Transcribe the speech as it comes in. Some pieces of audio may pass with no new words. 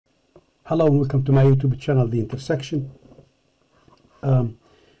Hello and welcome to my YouTube channel, The Intersection.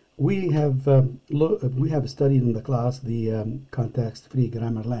 We have studied in the class the context-free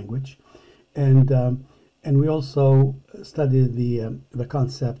grammar language, and we also studied the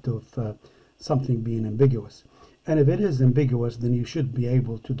concept of something being ambiguous. And if it is ambiguous, then you should be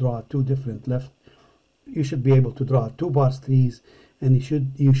able to draw you should be able to draw two parse trees, and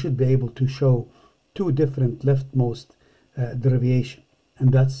you should be able to show two different leftmost derivation.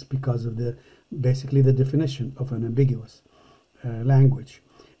 And that's because of basically the definition of an ambiguous language.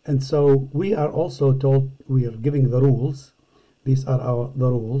 And so we are also told, we are giving the rules. These are the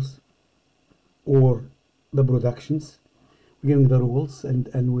rules, or the productions. We're giving the rules,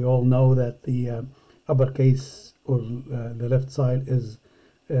 and we all know that the uppercase or the left side is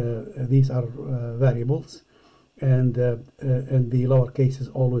these are variables, and the lowercase is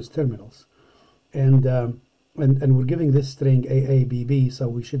always terminals. And we're giving this string AABB, so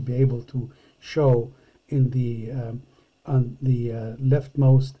we should be able to show in the on the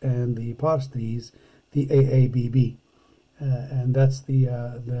leftmost and the parse trees the AABB, and that's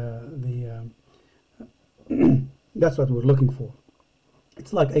that's what we're looking for.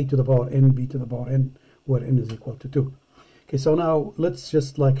 It's like a to the power n, b to the power n, where n is equal to 2. Okay, so now let's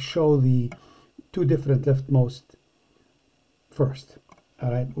just show the two different leftmost first. All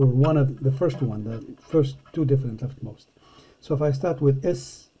right, or the first two different leftmost. So if I start with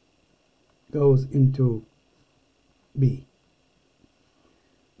S goes into B,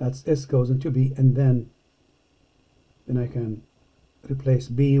 that's S goes into B, and then I can replace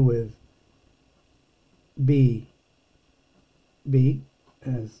B with B,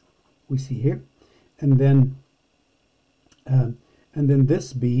 as we see here, and then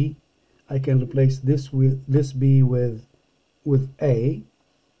this B, I can replace this B with A.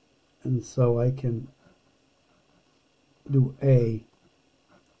 And so I can do A,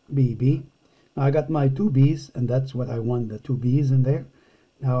 B, B. Now I got my two B's, and that's what I want, the two B's in there.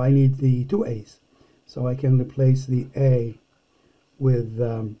 Now I need the two A's. So I can replace the A with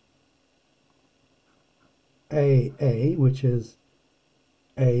AA, which is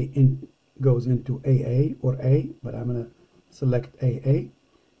goes into AA or A, but I'm going to select AA.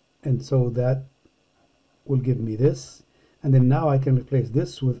 And so that will give me this. And then now I can replace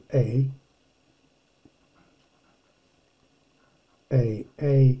this with A, B,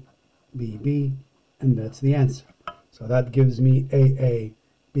 B, and that's the answer. So that gives me A,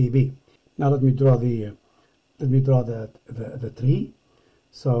 B, B. Now let me draw the tree.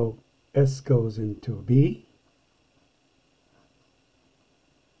 So S goes into B.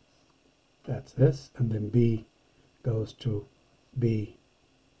 That's this, and then B goes to B.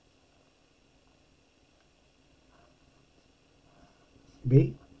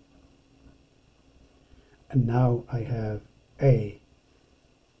 B, and now I have A,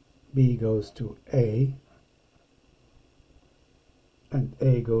 B goes to A, and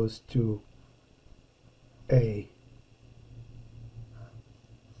A goes to A,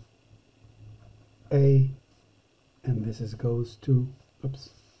 and this goes to,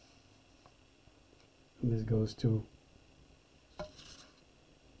 oops, and this goes to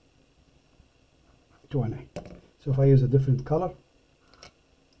an A. So if I use a different color,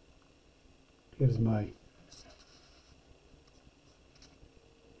 here's my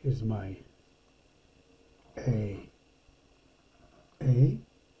A,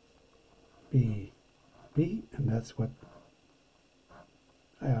 B, B, and that's what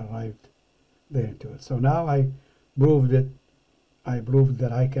I arrived there into it. So now I proved it. I proved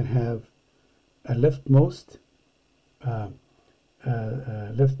that I can have a leftmost,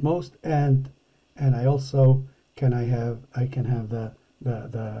 and I also can have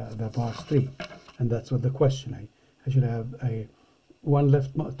the parse tree, and that's what the question. I should have two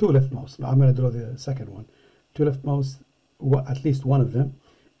leftmost. I'm going to draw the second one. Two leftmost, at least one of them,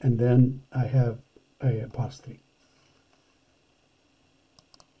 and then I have a parse tree.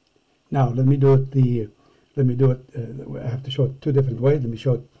 Now let me do it. I have to show it two different ways. Let me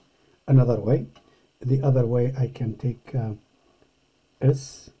show it another way. The other way, I can take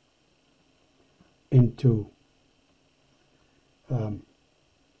S into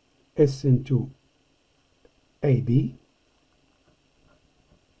AB,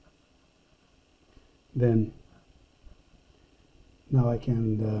 then now I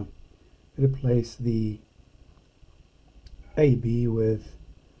can replace the AB with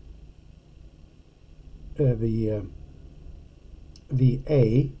the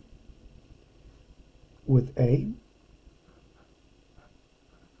A with A.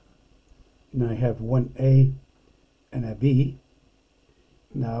 Now I have one A and a B.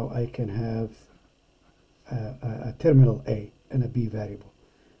 Now I can have a terminal A and a B variable.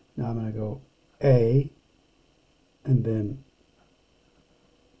 Now I'm going to go A, and then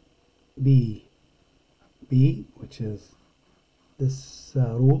B, which is this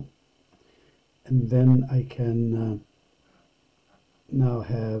rule, and then I can now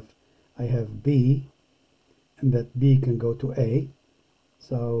I have B, and that B can go to A,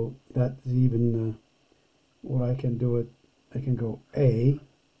 so that's even or I can do it. I can go A,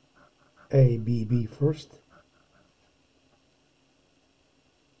 B, B first.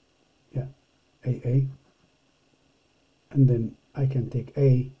 Yeah, A, and then I can take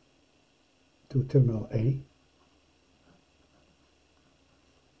A to terminal A,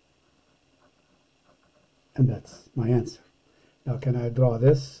 and that's my answer. Now can I draw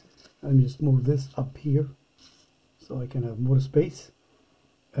this? Let me just move this up here so I can have more space.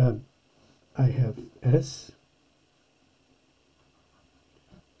 I have S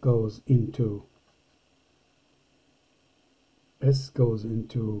goes into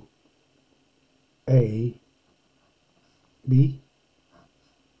A, B,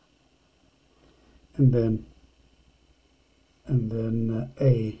 and then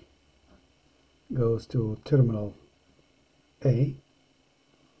A goes to terminal A.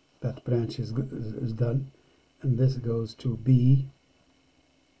 That branch is done, and this goes to B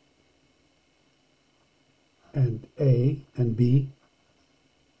and A and B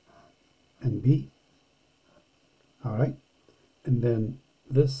and B. All right, and then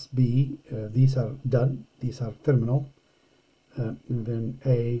this B, these are done, these are terminal, and then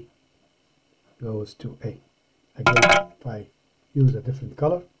A goes to A. Again, if I use a different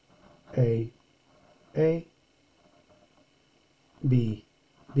color, A, B,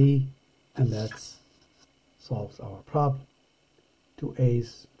 B, and that solves our problem. 2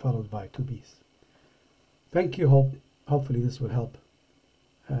 A's followed by 2 B's. Thank you. Hopefully this will help,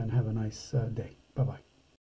 and have a nice day. Bye-bye.